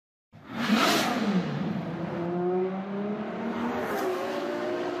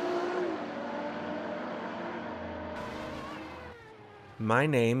My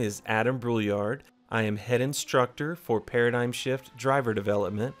name is Adam Brouillard. I am head instructor for Paradigm Shift Driver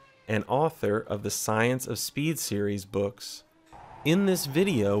Development and author of the Science of Speed series books. In this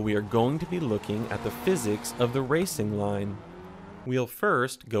video, we are going to be looking at the physics of the racing line. We'll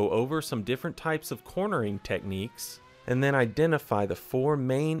first go over some different types of cornering techniques and then identify the four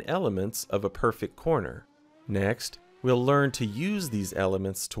main elements of a perfect corner. Next, we'll learn to use these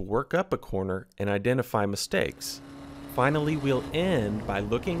elements to work up a corner and identify mistakes. Finally, we'll end by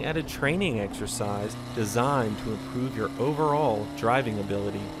looking at a training exercise designed to improve your overall driving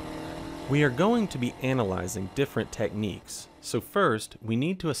ability. We are going to be analyzing different techniques, so first we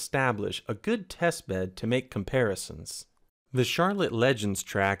need to establish a good test bed to make comparisons. The Charlotte Legends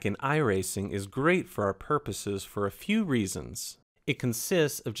track in iRacing is great for our purposes for a few reasons. It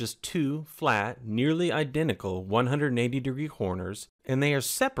consists of just two flat, nearly identical 180-degree corners, and they are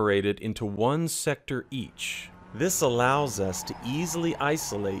separated into one sector each. This allows us to easily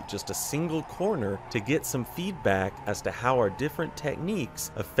isolate just a single corner to get some feedback as to how our different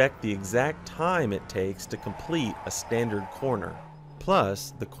techniques affect the exact time it takes to complete a standard corner.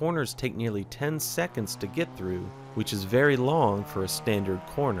 Plus, the corners take nearly 10 seconds to get through, which is very long for a standard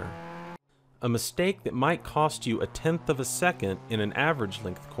corner. A mistake that might cost you 1/10 of a second in an average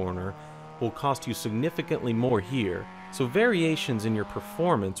length corner will cost you significantly more here, so variations in your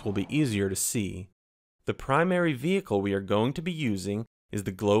performance will be easier to see. The primary vehicle we are going to be using is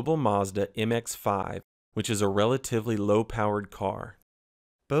the Global Mazda MX-5, which is a relatively low-powered car.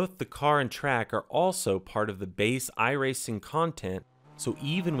 Both the car and track are also part of the base iRacing content, so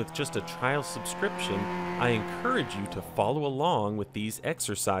even with just a trial subscription, I encourage you to follow along with these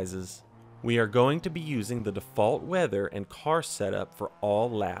exercises. We are going to be using the default weather and car setup for all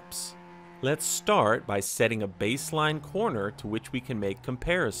laps. Let's start by setting a baseline corner to which we can make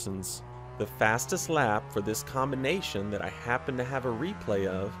comparisons. The fastest lap for this combination that I happen to have a replay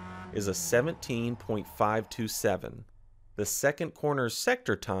of is a 17.527. The second corner's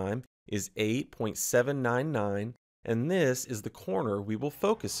sector time is 8.799, and this is the corner we will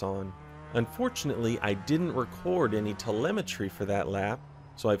focus on. Unfortunately, I didn't record any telemetry for that lap,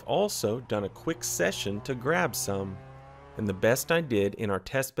 so I've also done a quick session to grab some. And the best I did in our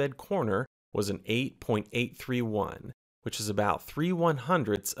testbed corner was an 8.831. which is about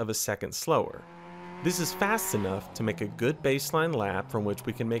 3/100ths of a second slower. This is fast enough to make a good baseline lap from which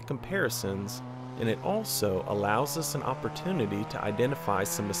we can make comparisons, and it also allows us an opportunity to identify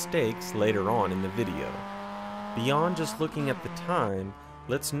some mistakes later on in the video. Beyond just looking at the time,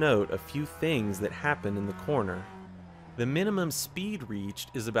 let's note a few things that happen in the corner. The minimum speed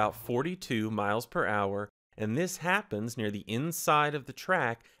reached is about 42 miles per hour, and this happens near the inside of the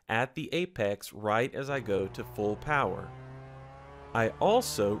track at the apex right as I go to full power. I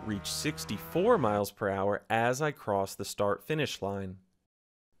also reach 64 miles per hour as I cross the start-finish line.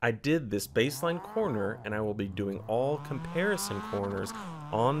 I did this baseline corner, and I will be doing all comparison corners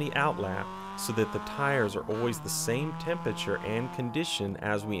on the outlap so that the tires are always the same temperature and condition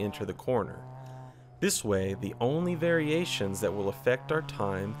as we enter the corner. This way, the only variations that will affect our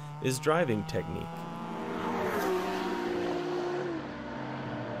time is driving technique.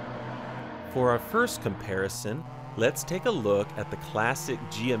 For our first comparison, let's take a look at the classic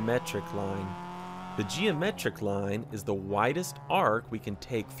geometric line. The geometric line is the widest arc we can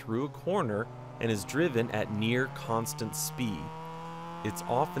take through a corner and is driven at near constant speed. It's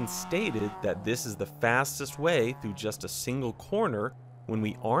often stated that this is the fastest way through just a single corner when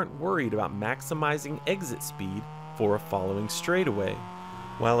we aren't worried about maximizing exit speed for a following straightaway.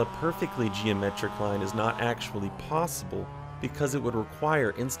 While a perfectly geometric line is not actually possible, because it would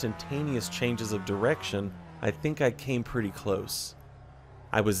require instantaneous changes of direction, I think I came pretty close.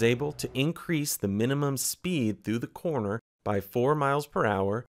 I was able to increase the minimum speed through the corner by 4 miles per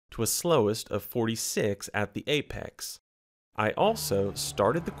hour to a slowest of 46 at the apex. I also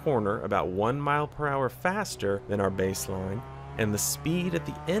started the corner about 1 mile per hour faster than our baseline, and the speed at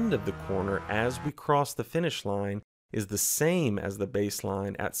the end of the corner as we cross the finish line is the same as the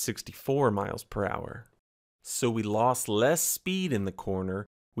baseline at 64 miles per hour. So we lost less speed in the corner,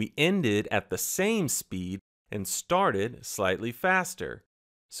 we ended at the same speed, and started slightly faster.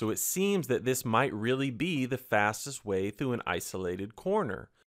 So it seems that this might really be the fastest way through an isolated corner.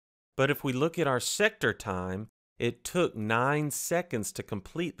 But if we look at our sector time, it took 9 seconds to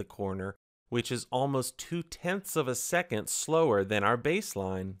complete the corner, which is almost 2/10ths of a second slower than our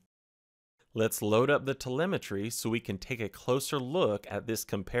baseline. Let's load up the telemetry so we can take a closer look at this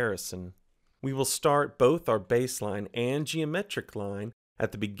comparison. We will start both our baseline and geometric line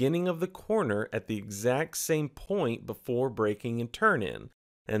at the beginning of the corner at the exact same point before braking and turn-in,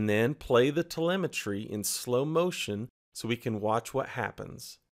 and then play the telemetry in slow motion so we can watch what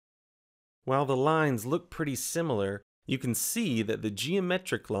happens. While the lines look pretty similar, you can see that the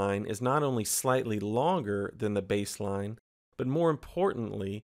geometric line is not only slightly longer than the baseline, but more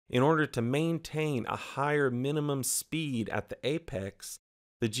importantly, in order to maintain a higher minimum speed at the apex,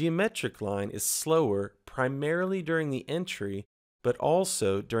 the geometric line is slower primarily during the entry, but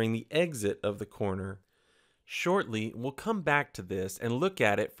also during the exit of the corner. Shortly, we'll come back to this and look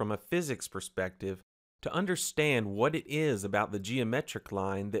at it from a physics perspective to understand what it is about the geometric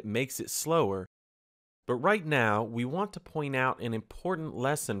line that makes it slower. But right now, we want to point out an important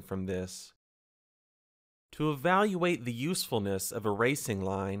lesson from this. To evaluate the usefulness of a racing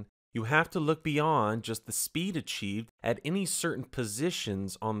line, you have to look beyond just the speed achieved at any certain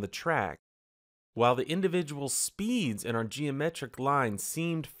positions on the track. While the individual speeds in our geometric line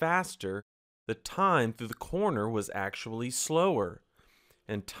seemed faster, the time through the corner was actually slower.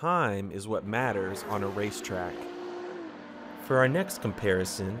 And time is what matters on a racetrack. For our next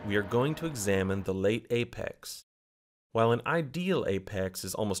comparison, we are going to examine the late apex. While an ideal apex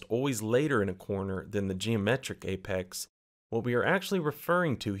is almost always later in a corner than the geometric apex, what we are actually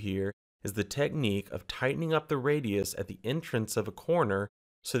referring to here is the technique of tightening up the radius at the entrance of a corner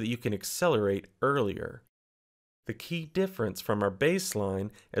so that you can accelerate earlier. The key difference from our baseline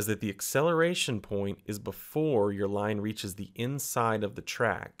is that the acceleration point is before your line reaches the inside of the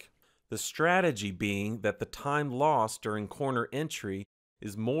track. The strategy being that the time lost during corner entry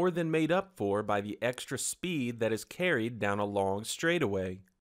is more than made up for by the extra speed that is carried down a long straightaway.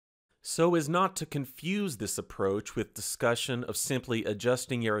 So as not to confuse this approach with discussion of simply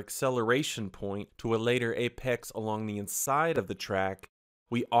adjusting your acceleration point to a later apex along the inside of the track,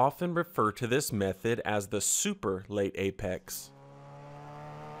 we often refer to this method as the super late apex.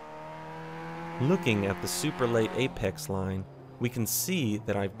 Looking at the super late apex line, we can see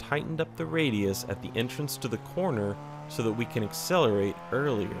that I've tightened up the radius at the entrance to the corner so that we can accelerate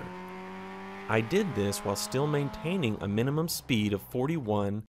earlier. I did this while still maintaining a minimum speed of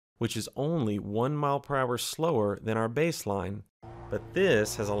 41, which is only 1 mile per hour slower than our baseline. But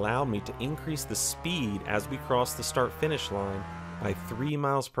this has allowed me to increase the speed as we cross the start-finish line by 3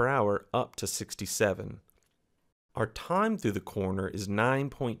 miles per hour up to 67. Our time through the corner is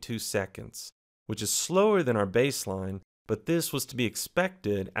 9.2 seconds, which is slower than our baseline, but this was to be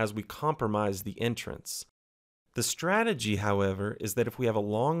expected as we compromised the entrance. The strategy, however, is that if we have a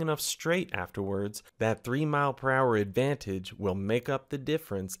long enough straight afterwards, that 3 mile per hour advantage will make up the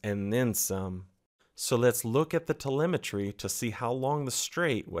difference and then some. So let's look at the telemetry to see how long the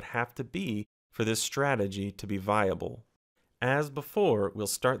straight would have to be for this strategy to be viable. As before, we'll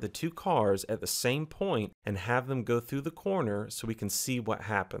start the two cars at the same point and have them go through the corner so we can see what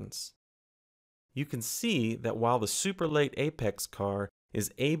happens. You can see that while the super late apex car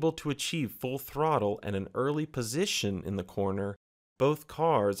is able to achieve full throttle at an early position in the corner, both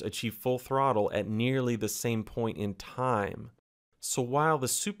cars achieve full throttle at nearly the same point in time. So while the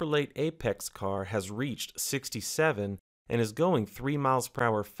super late apex car has reached 67 and is going 3 miles per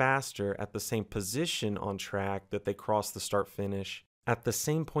hour faster at the same position on track that they cross the start-finish, at the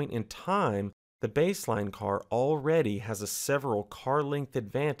same point in time, the baseline car already has a several car length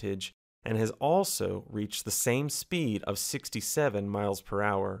advantage and has also reached the same speed of 67 miles per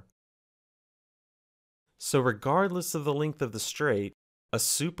hour. So regardless of the length of the straight, a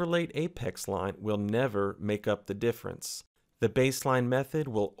super late apex line will never make up the difference. The baseline method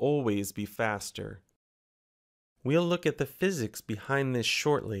will always be faster. We'll look at the physics behind this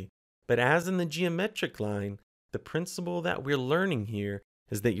shortly, but as in the geometric line, the principle that we're learning here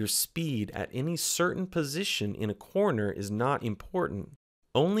is that your speed at any certain position in a corner is not important.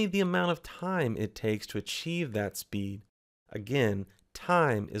 Only the amount of time it takes to achieve that speed. Again,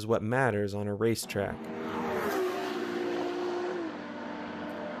 time is what matters on a racetrack.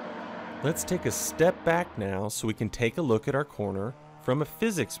 Let's take a step back now so we can take a look at our corner from a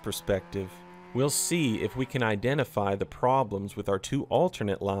physics perspective. We'll see if we can identify the problems with our two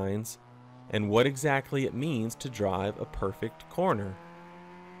alternate lines and what exactly it means to drive a perfect corner.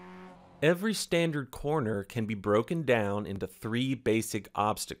 Every standard corner can be broken down into three basic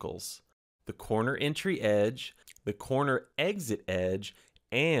obstacles: the corner entry edge, the corner exit edge,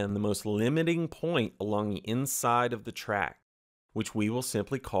 and the most limiting point along the inside of the track, which we will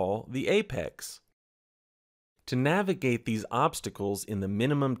simply call the apex. To navigate these obstacles in the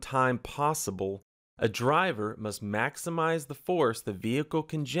minimum time possible, a driver must maximize the force the vehicle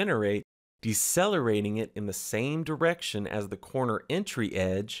can generate, decelerating it in the same direction as the corner entry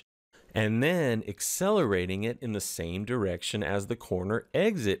edge, and then accelerating it in the same direction as the corner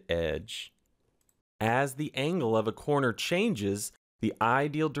exit edge. As the angle of a corner changes, The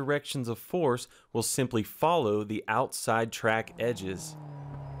ideal directions of force will simply follow the outside track edges.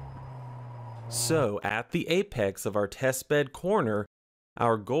 So, at the apex of our testbed corner,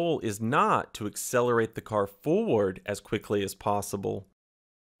 our goal is not to accelerate the car forward as quickly as possible.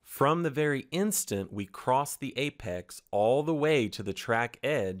 From the very instant we cross the apex all the way to the track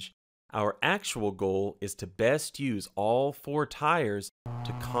edge, our actual goal is to best use all 4 tires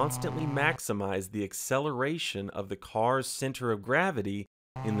to constantly maximize the acceleration of the car's center of gravity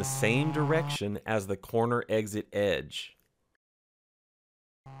in the same direction as the corner exit edge.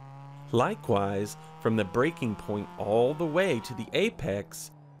 Likewise, from the braking point all the way to the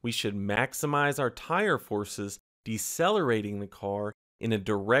apex, we should maximize our tire forces, decelerating the car in a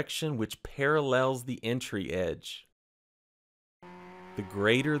direction which parallels the entry edge. The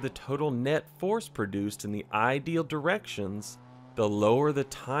greater the total net force produced in the ideal directions, the lower the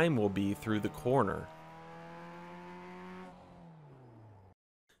time will be through the corner.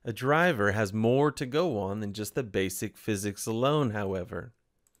 A driver has more to go on than just the basic physics alone, however.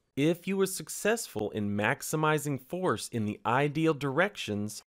 If you are successful in maximizing force in the ideal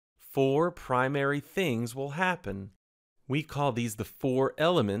directions, 4 primary things will happen. We call these the 4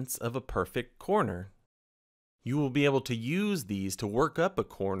 elements of a perfect corner. You will be able to use these to work up a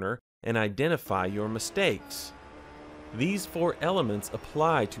corner and identify your mistakes. These 4 elements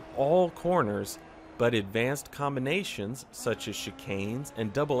apply to all corners, but advanced combinations such as chicanes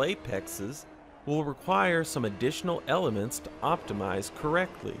and double apexes will require some additional elements to optimize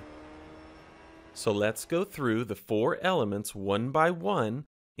correctly. So let's go through the 4 elements one by one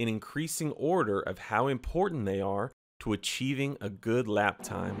in increasing order of how important they are to achieving a good lap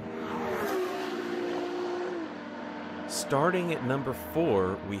time. Starting at number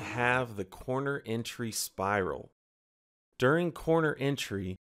 4, we have the corner entry spiral. During corner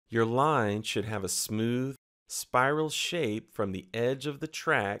entry, your line should have a smooth, spiral shape from the edge of the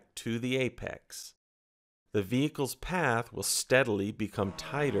track to the apex. The vehicle's path will steadily become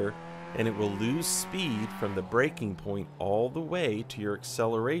tighter and it will lose speed from the braking point all the way to your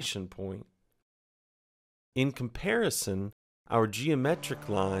acceleration point. In comparison, our geometric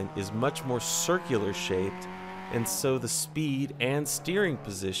line is much more circular shaped, and so the speed and steering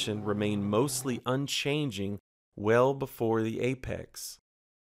position remain mostly unchanging well before the apex.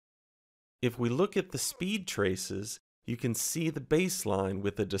 If we look at the speed traces, you can see the baseline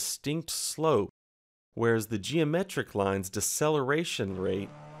with a distinct slope, whereas the geometric line's deceleration rate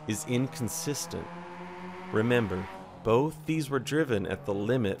is inconsistent. Remember, both these were driven at the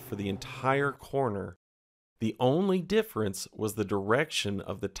limit for the entire corner. The only difference was the direction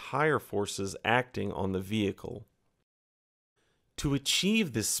of the tire forces acting on the vehicle. To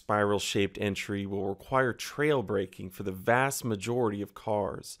achieve this spiral-shaped entry will require trail braking for the vast majority of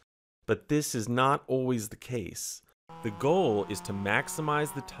cars, but this is not always the case. The goal is to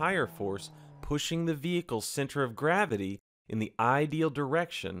maximize the tire force pushing the vehicle's center of gravity in the ideal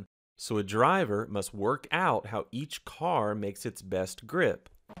direction, so a driver must work out how each car makes its best grip.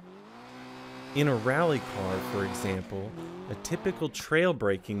 In a rally car, for example, a typical trail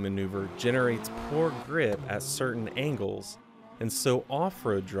braking maneuver generates poor grip at certain angles, and so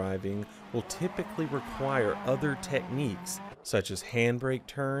off-road driving will typically require other techniques such as handbrake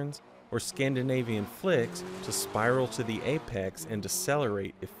turns or Scandinavian flicks to spiral to the apex and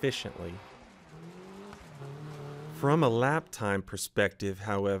decelerate efficiently. From a lap time perspective,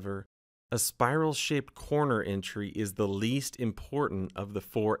 however, a spiral-shaped corner entry is the least important of the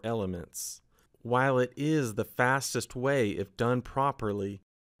 4 elements. While it is the fastest way if done properly,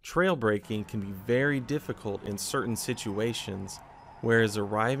 trail braking can be very difficult in certain situations, whereas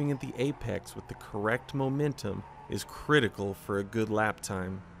arriving at the apex with the correct momentum is critical for a good lap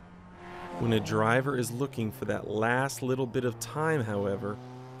time. When a driver is looking for that last little bit of time, however,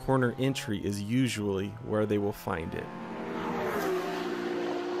 corner entry is usually where they will find it.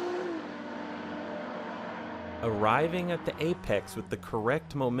 Arriving at the apex with the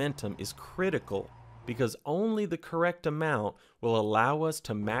correct momentum is critical because only the correct amount will allow us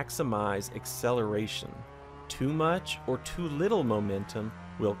to maximize acceleration. Too much or too little momentum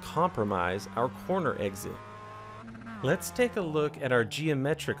will compromise our corner exit. Let's take a look at our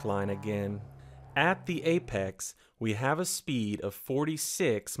geometric line again. At the apex, we have a speed of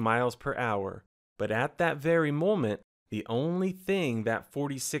 46 miles per hour, but at that very moment, the only thing that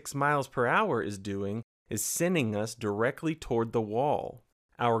 46 miles per hour is doing is sending us directly toward the wall.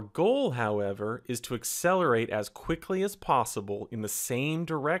 Our goal, however, is to accelerate as quickly as possible in the same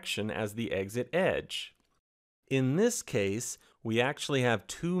direction as the exit edge. In this case, we actually have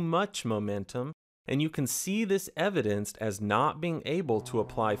too much momentum, and you can see this evidenced as not being able to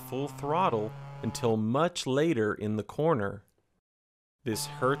apply full throttle until much later in the corner. This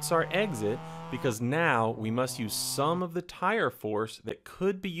hurts our exit because now we must use some of the tire force that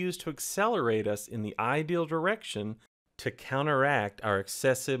could be used to accelerate us in the ideal direction to counteract our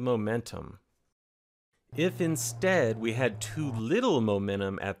excessive momentum. If instead we had too little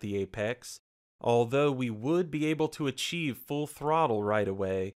momentum at the apex, although we would be able to achieve full throttle right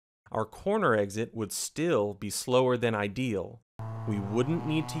away, our corner exit would still be slower than ideal. We wouldn't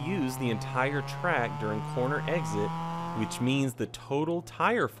need to use the entire track during corner exit, which means the total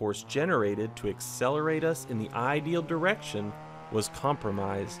tire force generated to accelerate us in the ideal direction was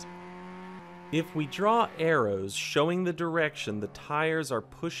compromised. If we draw arrows showing the direction the tires are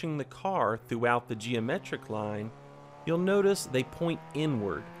pushing the car throughout the geometric line, you'll notice they point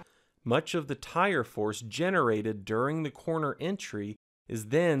inward. Much of the tire force generated during the corner entry is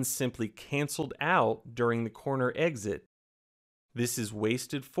then simply canceled out during the corner exit. This is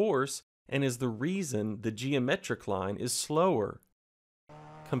wasted force and is the reason the geometric line is slower.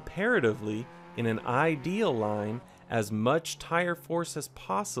 Comparatively, in an ideal line, as much tire force as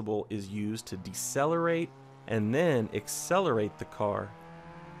possible is used to decelerate and then accelerate the car.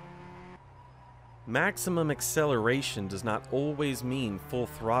 Maximum acceleration does not always mean full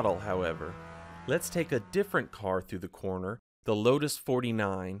throttle, however. Let's take a different car through the corner, the Lotus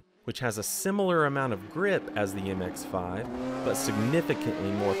 49, which has a similar amount of grip as the MX-5, but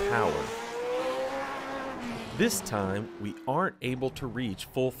significantly more power. This time, we aren't able to reach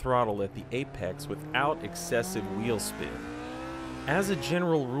full throttle at the apex without excessive wheel spin. As a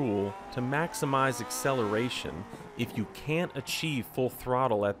general rule, to maximize acceleration, if you can't achieve full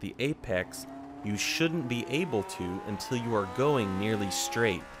throttle at the apex, you shouldn't be able to until you are going nearly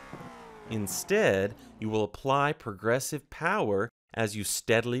straight. Instead, you will apply progressive power as you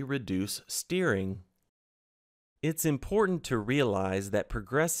steadily reduce steering. It's important to realize that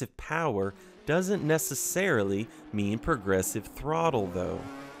progressive power doesn't necessarily mean progressive throttle, though.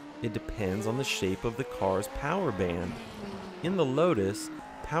 It depends on the shape of the car's power band. In the Lotus,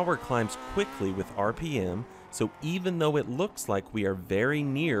 power climbs quickly with RPM, so even though it looks like we are very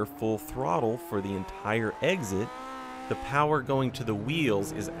near full throttle for the entire exit, the power going to the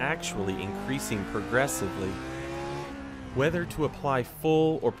wheels is actually increasing progressively. Whether to apply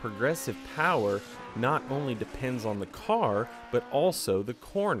full or progressive power not only depends on the car, but also the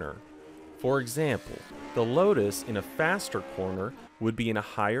corner. For example, the Lotus in a faster corner would be in a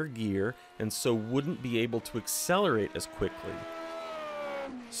higher gear and so wouldn't be able to accelerate as quickly.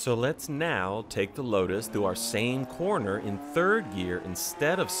 So let's now take the Lotus through our same corner in third gear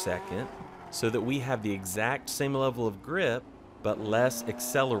instead of second, so that we have the exact same level of grip but less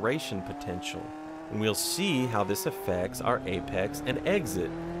acceleration potential. And we'll see how this affects our apex and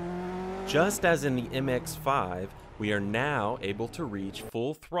exit. Just as in the MX-5, we are now able to reach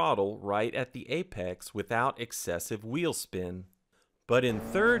full throttle right at the apex without excessive wheel spin. But in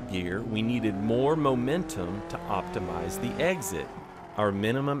third gear, we needed more momentum to optimize the exit. Our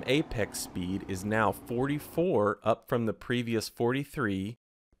minimum apex speed is now 44, up from the previous 43,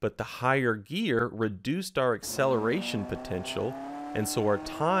 but the higher gear reduced our acceleration potential, and so our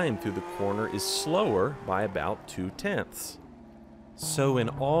time through the corner is slower by about 2/10. So in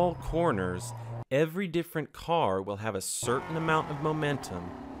all corners, every different car will have a certain amount of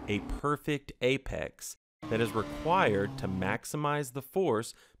momentum, a perfect apex, that is required to maximize the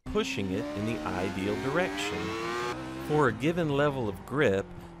force pushing it in the ideal direction. For a given level of grip,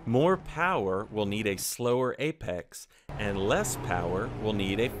 more power will need a slower apex, and less power will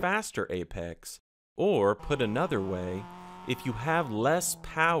need a faster apex. Or, put another way, if you have less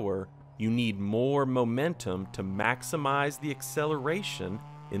power, you need more momentum to maximize the acceleration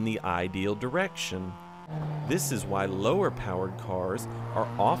in the ideal direction. This is why lower powered cars are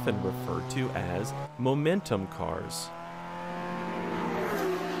often referred to as momentum cars.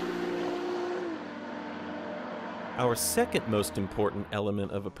 Our second most important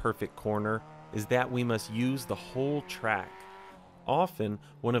element of a perfect corner is that we must use the whole track. Often,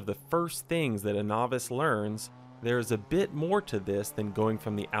 one of the first things that a novice learns, there is a bit more to this than going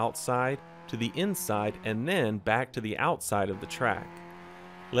from the outside to the inside and then back to the outside of the track.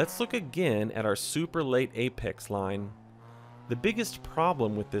 Let's look again at our super late apex line. The biggest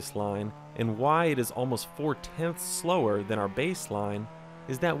problem with this line, and why it is almost 4/10 slower than our baseline,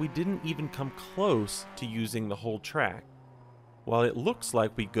 is that we didn't even come close to using the whole track. While it looks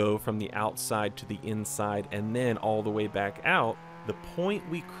like we go from the outside to the inside and then all the way back out, the point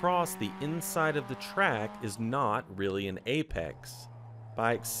we cross the inside of the track is not really an apex.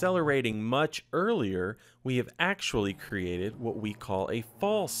 By accelerating much earlier, we have actually created what we call a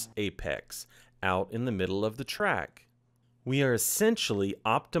false apex out in the middle of the track. We are essentially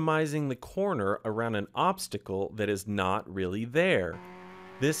optimizing the corner around an obstacle that is not really there.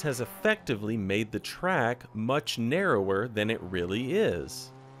 This has effectively made the track much narrower than it really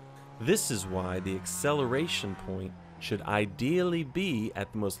is. This is why the acceleration point should ideally be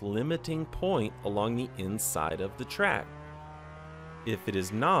at the most limiting point along the inside of the track. If it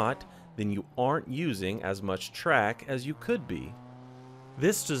is not, then you aren't using as much track as you could be.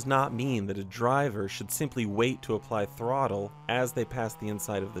 This does not mean that a driver should simply wait to apply throttle as they pass the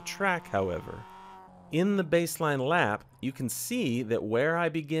inside of the track, however. In the baseline lap, you can see that where I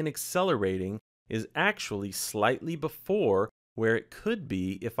begin accelerating is actually slightly before where it could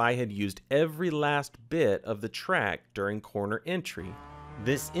be if I had used every last bit of the track during corner entry.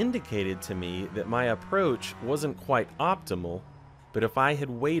 This indicated to me that my approach wasn't quite optimal, but if I had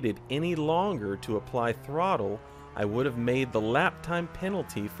waited any longer to apply throttle, I would have made the lap time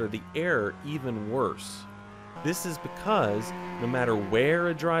penalty for the error even worse. This is because no matter where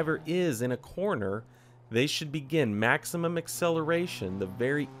a driver is in a corner, they should begin maximum acceleration the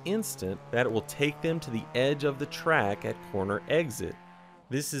very instant that it will take them to the edge of the track at corner exit.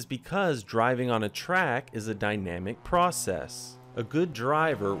 This is because driving on a track is a dynamic process. A good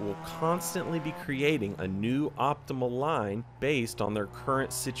driver will constantly be creating a new optimal line based on their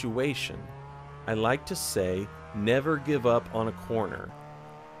current situation. I like to say, never give up on a corner.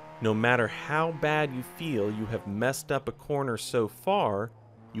 No matter how bad you feel you have messed up a corner so far,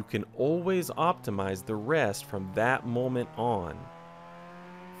 you can always optimize the rest from that moment on.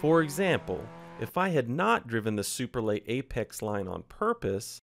 For example, if I had not driven the super late apex line on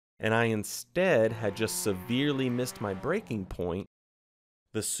purpose, and I instead had just severely missed my braking point,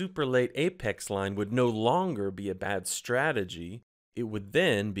 the super late apex line would no longer be a bad strategy, it would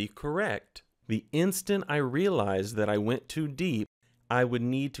then be correct. The instant I realized that I went too deep, I would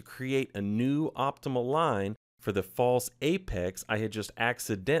need to create a new optimal line for the false apex I had just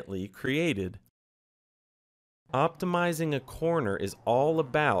accidentally created. Optimizing a corner is all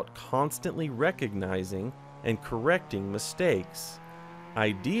about constantly recognizing and correcting mistakes,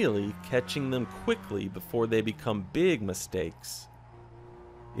 ideally catching them quickly before they become big mistakes.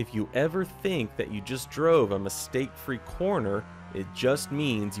 If you ever think that you just drove a mistake-free corner, it just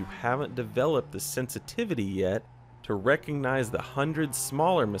means you haven't developed the sensitivity yet to recognize the 100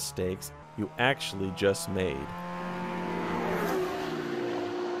 smaller mistakes you actually just made.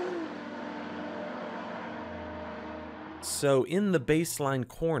 So in the baseline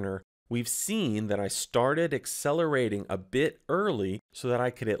corner, we've seen that I started accelerating a bit early so that I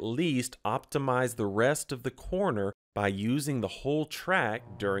could at least optimize the rest of the corner by using the whole track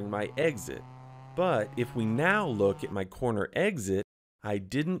during my exit. But if we now look at my corner exit, I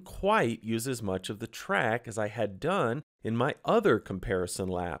didn't quite use as much of the track as I had done in my other comparison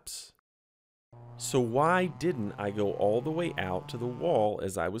laps. So why didn't I go all the way out to the wall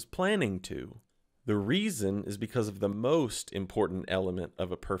as I was planning to? The reason is because of the most important element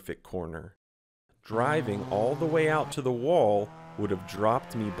of a perfect corner. Driving all the way out to the wall would have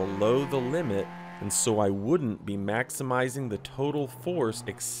dropped me below the limit, and so I wouldn't be maximizing the total force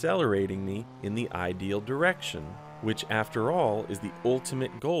accelerating me in the ideal direction, which after all is the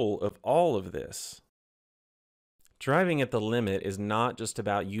ultimate goal of all of this. Driving at the limit is not just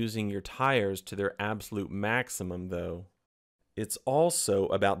about using your tires to their absolute maximum though. It's also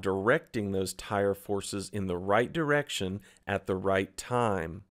about directing those tire forces in the right direction at the right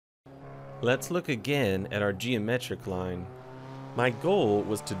time. Let's look again at our geometric line. My goal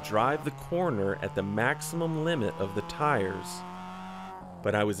was to drive the corner at the maximum limit of the tires,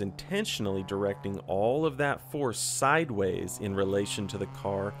 but I was intentionally directing all of that force sideways in relation to the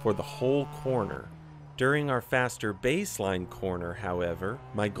car for the whole corner. During our faster baseline corner, however,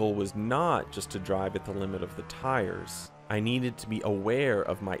 my goal was not just to drive at the limit of the tires. I needed to be aware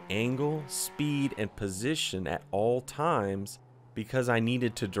of my angle, speed, and position at all times because I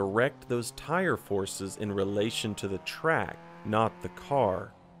needed to direct those tire forces in relation to the track, not the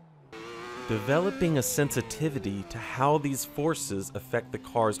car. Developing a sensitivity to how these forces affect the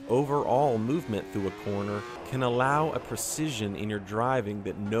car's overall movement through a corner can allow a precision in your driving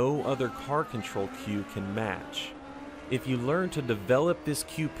that no other car control cue can match. If you learn to develop this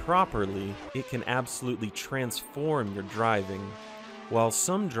cue properly, it can absolutely transform your driving. While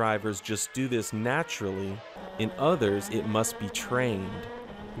some drivers just do this naturally, in others it must be trained.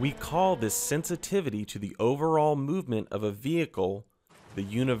 We call this sensitivity to the overall movement of a vehicle the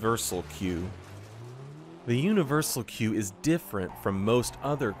universal cue. The universal cue is different from most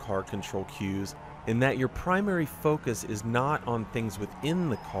other car control cues in that your primary focus is not on things within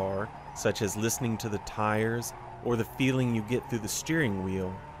the car, such as listening to the tires or the feeling you get through the steering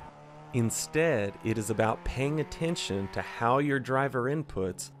wheel. Instead, it is about paying attention to how your driver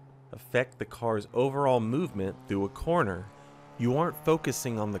inputs affect the car's overall movement through a corner. You aren't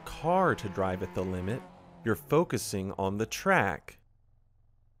focusing on the car to drive at the limit, you're focusing on the track.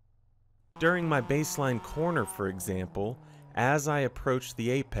 During my baseline corner, for example, as I approached the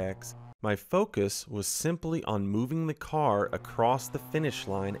apex, my focus was simply on moving the car across the finish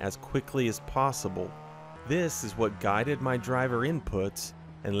line as quickly as possible. This is what guided my driver inputs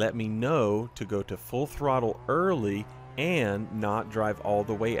and let me know to go to full throttle early and not drive all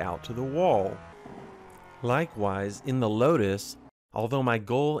the way out to the wall. Likewise, in the Lotus, although my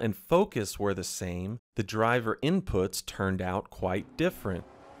goal and focus were the same, the driver inputs turned out quite different.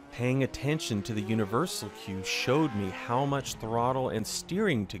 Paying attention to the universal cue showed me how much throttle and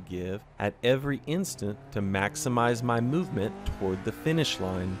steering to give at every instant to maximize my movement toward the finish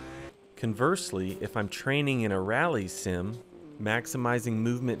line. Conversely, if I'm training in a rally sim, maximizing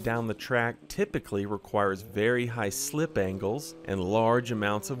movement down the track typically requires very high slip angles and large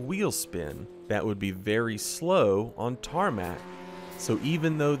amounts of wheel spin that would be very slow on tarmac. So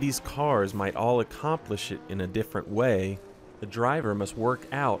even though these cars might all accomplish it in a different way, the driver must work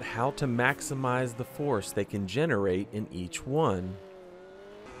out how to maximize the force they can generate in each one.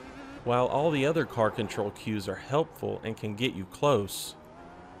 While all the other car control cues are helpful and can get you close,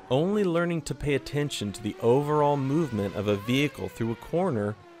 only learning to pay attention to the overall movement of a vehicle through a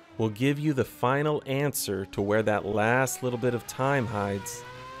corner will give you the final answer to where that last little bit of time hides.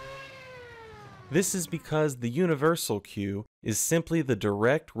 This is because the universal cue is simply the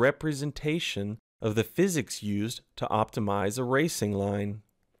direct representation of the physics used to optimize a racing line.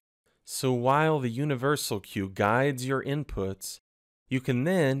 So while the universal cue guides your inputs, you can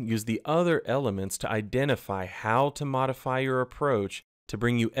then use the other elements to identify how to modify your approach to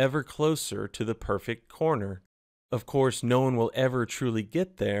bring you ever closer to the perfect corner. Of course, no one will ever truly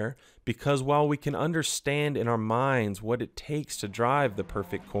get there, because while we can understand in our minds what it takes to drive the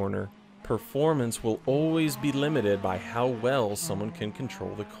perfect corner, performance will always be limited by how well someone can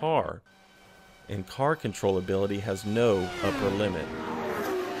control the car. And car controllability has no upper limit.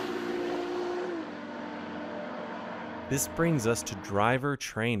 This brings us to driver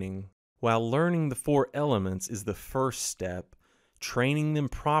training. While learning the 4 elements is the first step, training them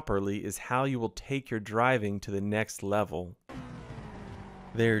properly is how you will take your driving to the next level.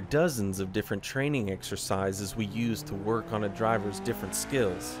 There are dozens of different training exercises we use to work on a driver's different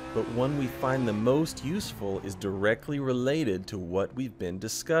skills, but one we find the most useful is directly related to what we've been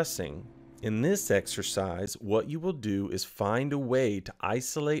discussing. In this exercise, what you will do is find a way to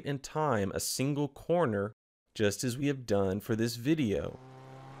isolate and time a single corner, just as we have done for this video.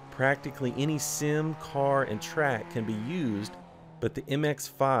 Practically any sim, car, and track can be used, but the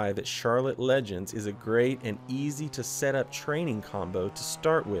MX-5 at Charlotte Legends is a great and easy to set up training combo to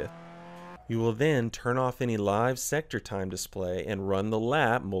start with. You will then turn off any live sector time display and run the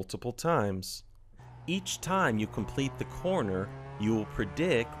lap multiple times. Each time you complete the corner, you will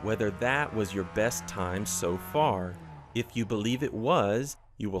predict whether that was your best time so far. If you believe it was,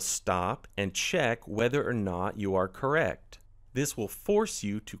 you will stop and check whether or not you are correct. This will force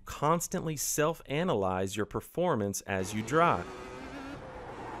you to constantly self-analyze your performance as you drive.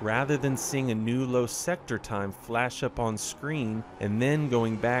 Rather than seeing a new low sector time flash up on screen and then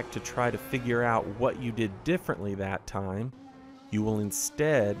going back to try to figure out what you did differently that time, you will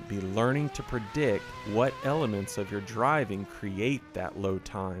instead be learning to predict what elements of your driving create that low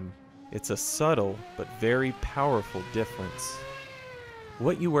time. It's a subtle but very powerful difference.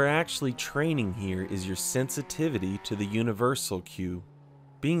 What you are actually training here is your sensitivity to the universal cue.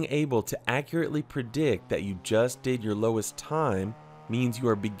 Being able to accurately predict that you just did your lowest time means you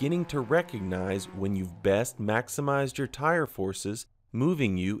are beginning to recognize when you've best maximized your tire forces,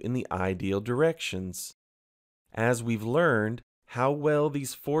 moving you in the ideal directions. As we've learned, how well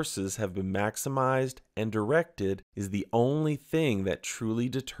these forces have been maximized and directed is the only thing that truly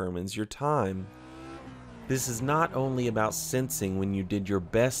determines your time. This is not only about sensing when you did your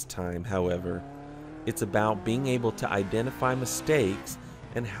best time, however. It's about being able to identify mistakes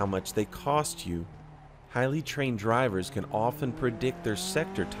and how much they cost you. Highly trained drivers can often predict their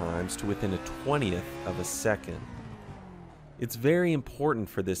sector times to within a 20th of a second. It's very important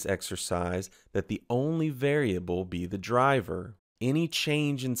for this exercise that the only variable be the driver. Any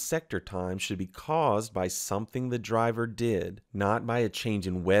change in sector time should be caused by something the driver did, not by a change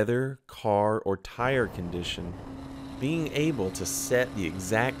in weather, car, or tire condition. Being able to set the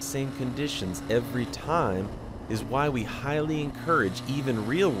exact same conditions every time is why we highly encourage even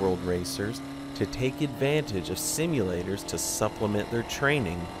real-world racers to take advantage of simulators to supplement their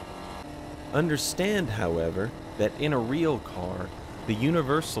training. Understand, however, that in a real car, The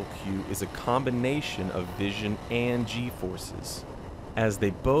universal cue is a combination of vision and G-forces, as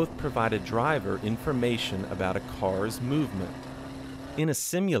they both provide a driver information about a car's movement. In a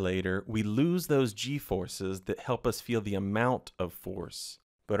simulator, we lose those G-forces that help us feel the amount of force,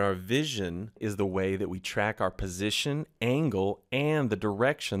 but our vision is the way that we track our position, angle, and the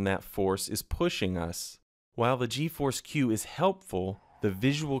direction that force is pushing us. While the G-force cue is helpful, the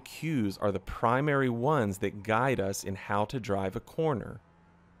visual cues are the primary ones that guide us in how to drive a corner.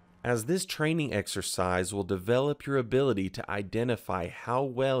 As this training exercise will develop your ability to identify how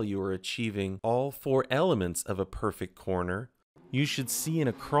well you are achieving all 4 elements of a perfect corner, you should see an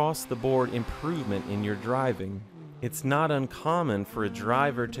across-the-board improvement in your driving. It's not uncommon for a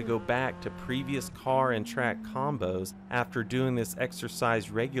driver to go back to previous car and track combos after doing this exercise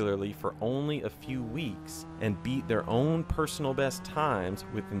regularly for only a few weeks and beat their own personal best times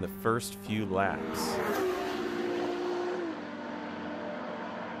within the first few laps.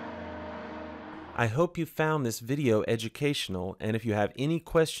 I hope you found this video educational, and if you have any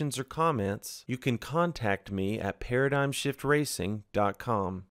questions or comments, you can contact me at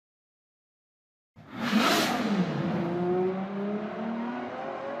ParadigmShiftRacing.com.